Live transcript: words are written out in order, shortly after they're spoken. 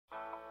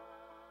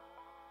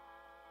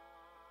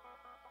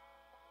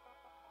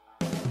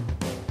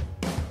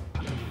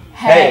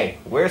Hey,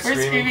 we're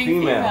Screaming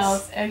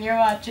Females, and you're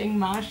watching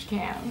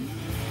Moshcam.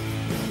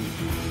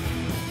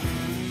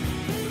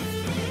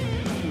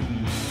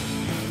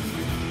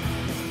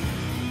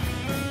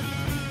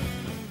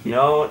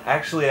 No,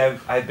 actually,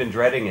 I've been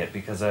dreading it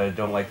because I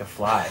don't like to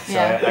fly. So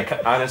Yeah.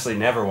 I honestly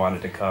never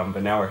wanted to come,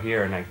 but now we're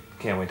here and I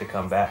can't wait to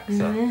come back.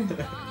 So.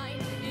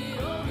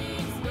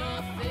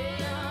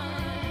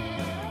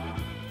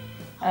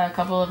 A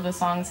couple of the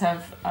songs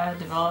have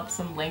developed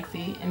some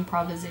lengthy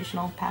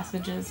improvisational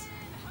passages,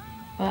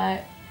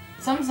 but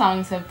some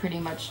songs have pretty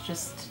much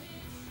just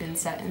been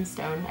set in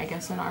stone, I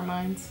guess, in our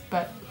minds.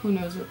 But who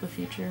knows what the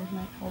future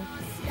might hold.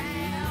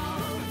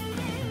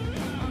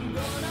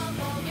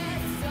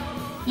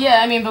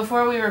 Yeah, I mean,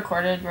 before we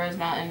recorded Rose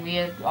Mountain, we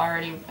had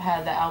already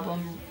had the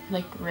album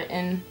like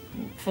written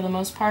for the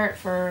most part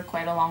for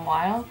quite a long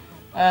while,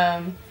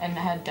 and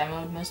had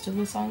demoed most of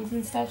the songs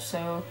and stuff.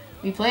 So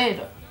we played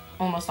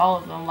almost all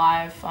of them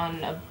live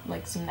on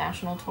like some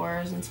national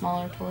tours and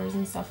smaller tours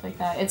and stuff like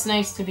that. It's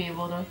nice to be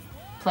able to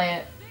play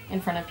it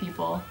in front of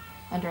people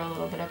under a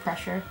little bit of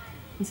pressure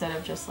instead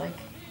of just like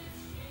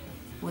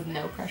with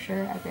no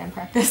pressure at band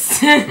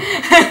practice.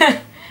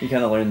 You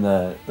kind of learn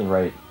the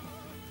right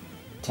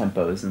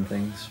tempos and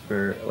things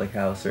for like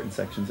how certain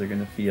sections are going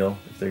to feel,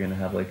 if they're going to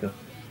have like a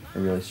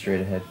really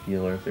straight ahead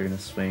feel or if they're going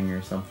to swing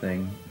or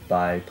something.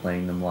 By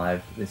playing them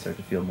live, they start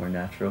to feel more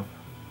natural.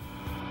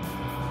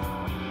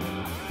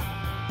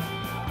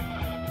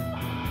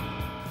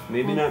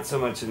 Maybe not so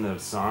much in the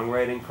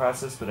songwriting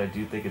process, but I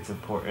do think it's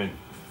important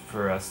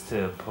for us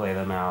to play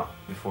them out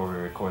before we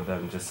record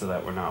them, just so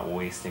that we're not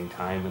wasting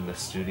time in the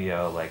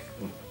studio, like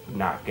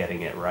not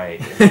getting it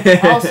right.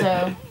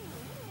 Also,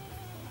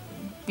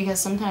 because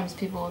sometimes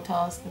people will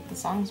tell us that the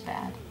song's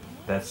bad.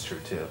 That's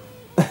true too.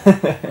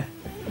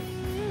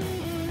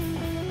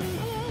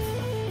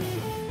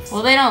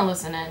 Well, they don't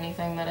listen to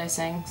anything that I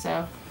sing,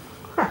 so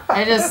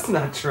I just... That's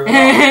not true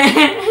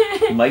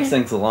at all. Mike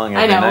sings along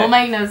I every know, night. well,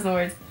 Mike knows the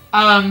words.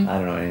 I don't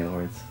know any of the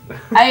words.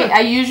 I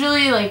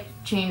usually like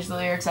change the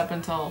lyrics up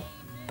until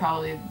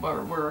probably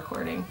we're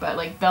recording, but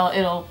like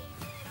it'll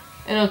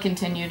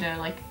continue to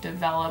like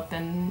develop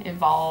and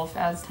evolve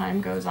as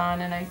time goes on,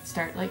 and I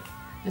start like,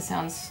 this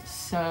sounds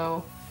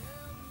so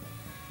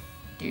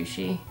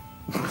douchey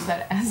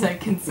as I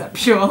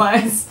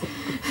conceptualize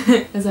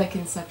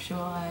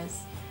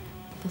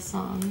the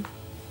song,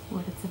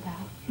 what it's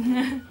about.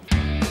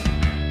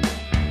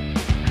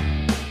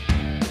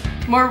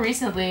 More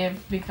recently,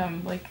 I've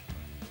become like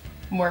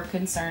more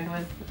concerned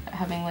with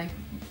having like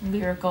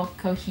lyrical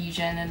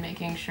cohesion and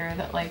making sure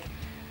that like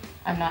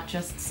I'm not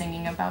just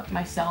singing about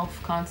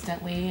myself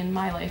constantly and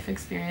my life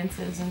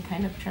experiences, and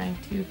kind of trying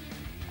to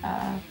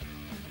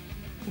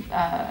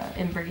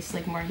embrace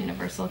like more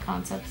universal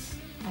concepts,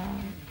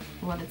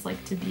 what it's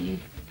like to be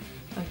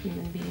a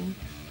human being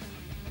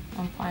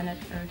on planet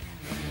Earth.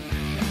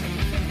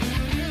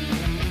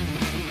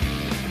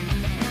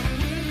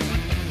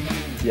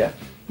 Yeah.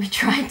 We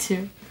tried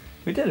to.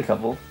 We did a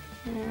couple.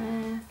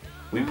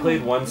 We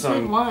played one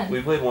song. one.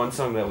 We played one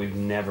song that we've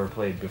never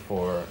played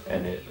before,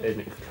 and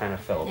it kind of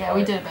fell apart. Yeah,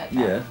 we did a bit.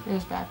 Yeah. It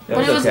was bad. That But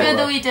was it was okay. good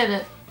that we did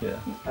it. Yeah.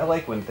 I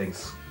like when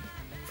things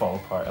fall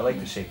apart. I like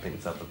to shake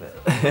things up a bit.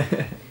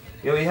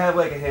 Yeah, we have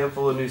like a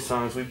handful of new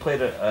songs. We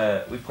played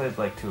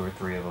like 2 or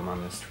 3 of them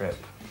on this trip.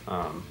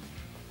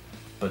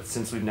 But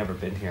since we've never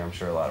been here, I'm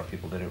sure a lot of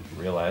people didn't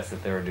realize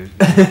that they were new.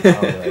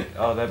 Like,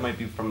 oh, that might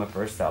be from the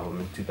first album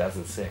in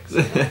 2006. You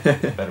know?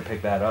 Better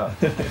pick that up.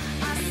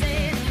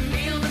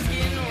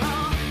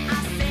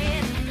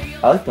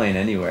 I like playing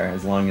anywhere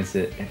as long as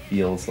it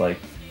feels like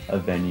a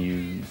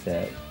venue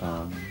that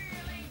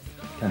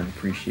kind of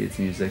appreciates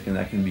music, and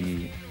that can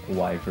be a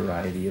wide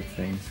variety of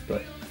things.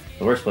 But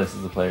the worst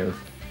places to play are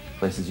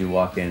places you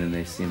walk in and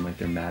they seem like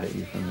they're mad at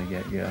you from the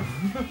get-go.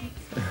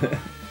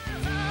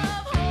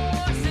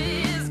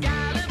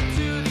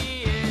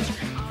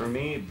 For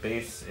me,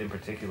 bass in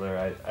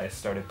particular, I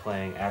started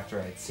playing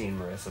after I'd seen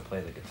Marissa play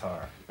the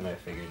guitar, and I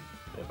figured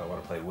if I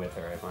want to play with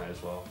her, I might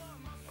as well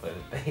play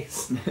the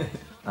bass.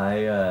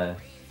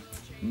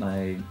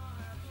 My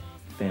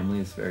family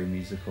is very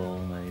musical.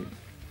 My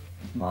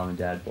mom and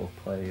dad both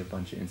play a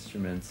bunch of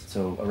instruments.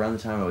 So around the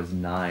time I was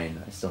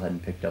 9, I still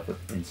hadn't picked up an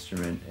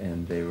instrument,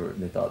 and they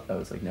thought I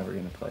was like never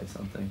gonna play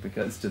something,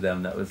 because to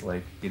them that was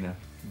like, you know,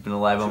 you've been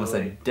alive almost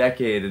a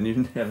decade and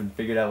you haven't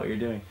figured out what you're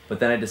doing. But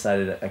then I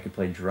decided I could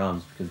play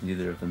drums because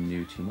neither of them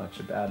knew too much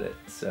about it.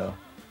 So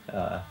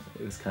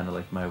it was kind of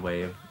like my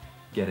way of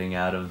getting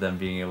out of them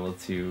being able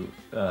to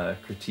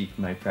critique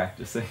my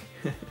practicing.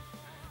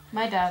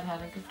 My dad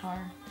had a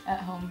guitar at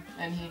home,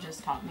 and he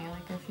just taught me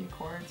like a few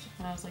chords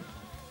when I was like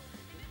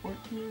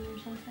 14 or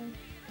something,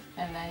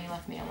 and then he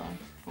left me alone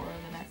for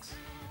the next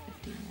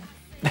 15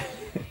 years.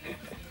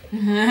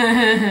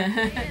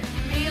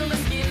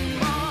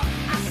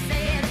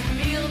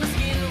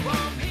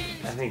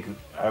 I think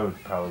I would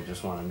probably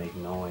just want to make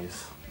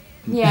noise.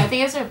 Yeah, I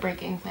think I start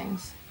breaking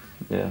things.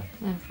 Yeah.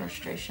 And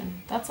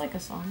frustration. That's like a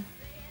song.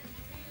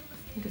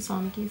 Like a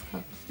Sonic Youth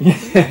Club.